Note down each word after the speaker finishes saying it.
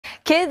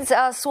Kids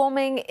are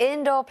swarming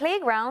indoor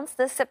playgrounds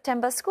this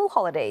September school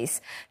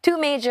holidays. Two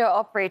major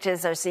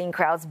operators are seeing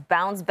crowds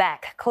bounce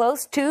back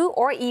close to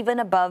or even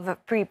above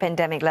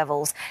pre-pandemic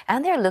levels,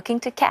 and they're looking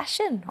to cash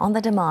in on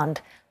the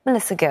demand.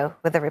 Melissa Go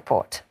with the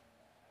report.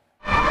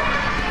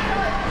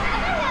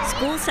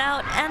 School's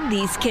out and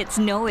these kids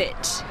know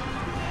it.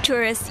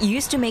 Tourists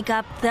used to make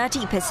up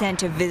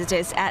 30% of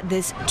visitors at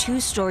this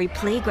two-story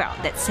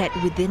playground that's set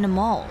within a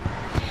mall.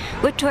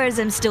 With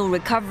tourism still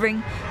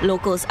recovering,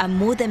 locals are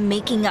more than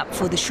making up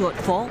for the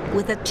shortfall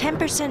with a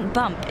 10%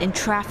 bump in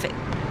traffic.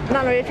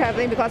 Not really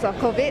traveling because of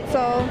COVID,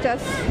 so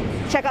just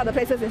check out the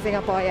places in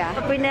Singapore,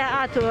 Bring them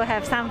out to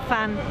have some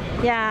fun,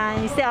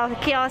 instead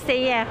of keep on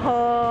staying at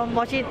home,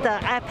 watching the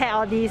iPad,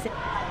 all these.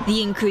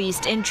 The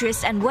increased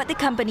interest and what the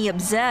company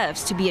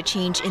observes to be a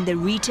change in the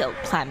retail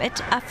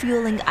climate are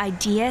fueling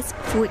ideas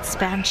for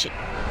expansion.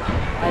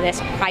 There's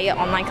higher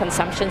online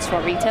consumptions for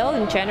retail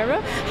in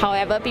general.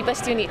 However, people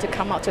still need to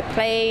come out to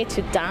play,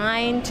 to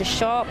dine, to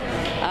shop.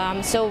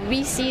 So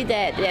we see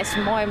that there's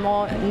more and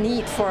more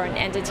need for an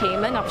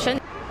entertainment option.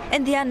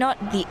 And they are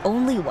not the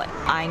only one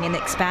eyeing an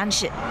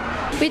expansion.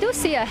 We do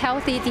see a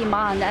healthy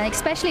demand, and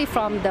especially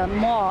from the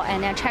mall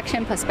and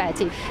attraction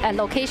perspective. And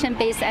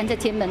location-based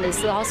entertainment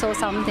is also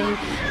something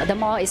the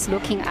mall is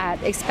looking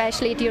at,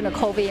 especially during the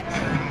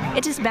COVID.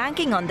 It is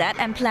banking on that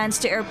and plans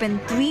to open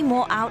 3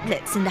 more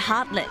outlets in the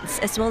heartlands,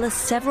 as well as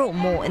several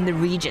more in the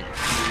region.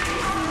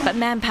 But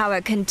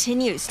manpower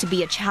continues to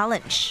be a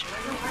challenge.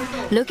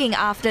 Looking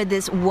after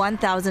this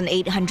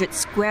 1,800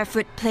 square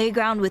foot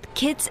playground with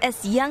kids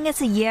as young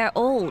as a year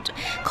old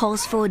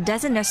calls for a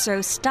dozen or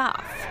so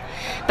staff.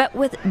 But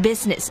with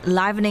business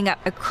livening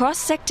up across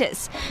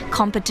sectors,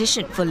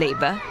 competition for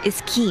labor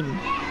is keen.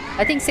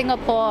 I think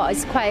Singapore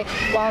is quite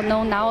well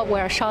known now.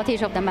 We're a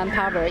shortage of the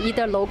manpower,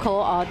 either local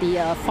or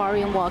the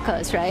foreign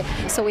workers, right?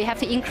 So we have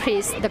to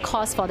increase the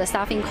cost for the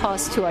staffing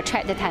costs to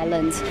attract the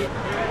talent.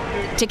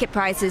 Ticket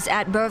prices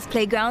at both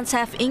playgrounds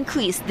have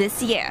increased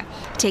this year,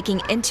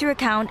 taking into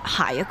account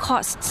higher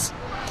costs.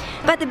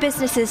 But the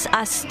businesses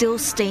are still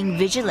staying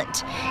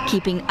vigilant,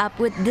 keeping up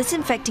with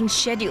disinfecting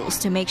schedules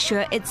to make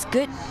sure it's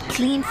good,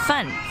 clean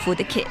fun for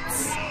the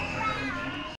kids.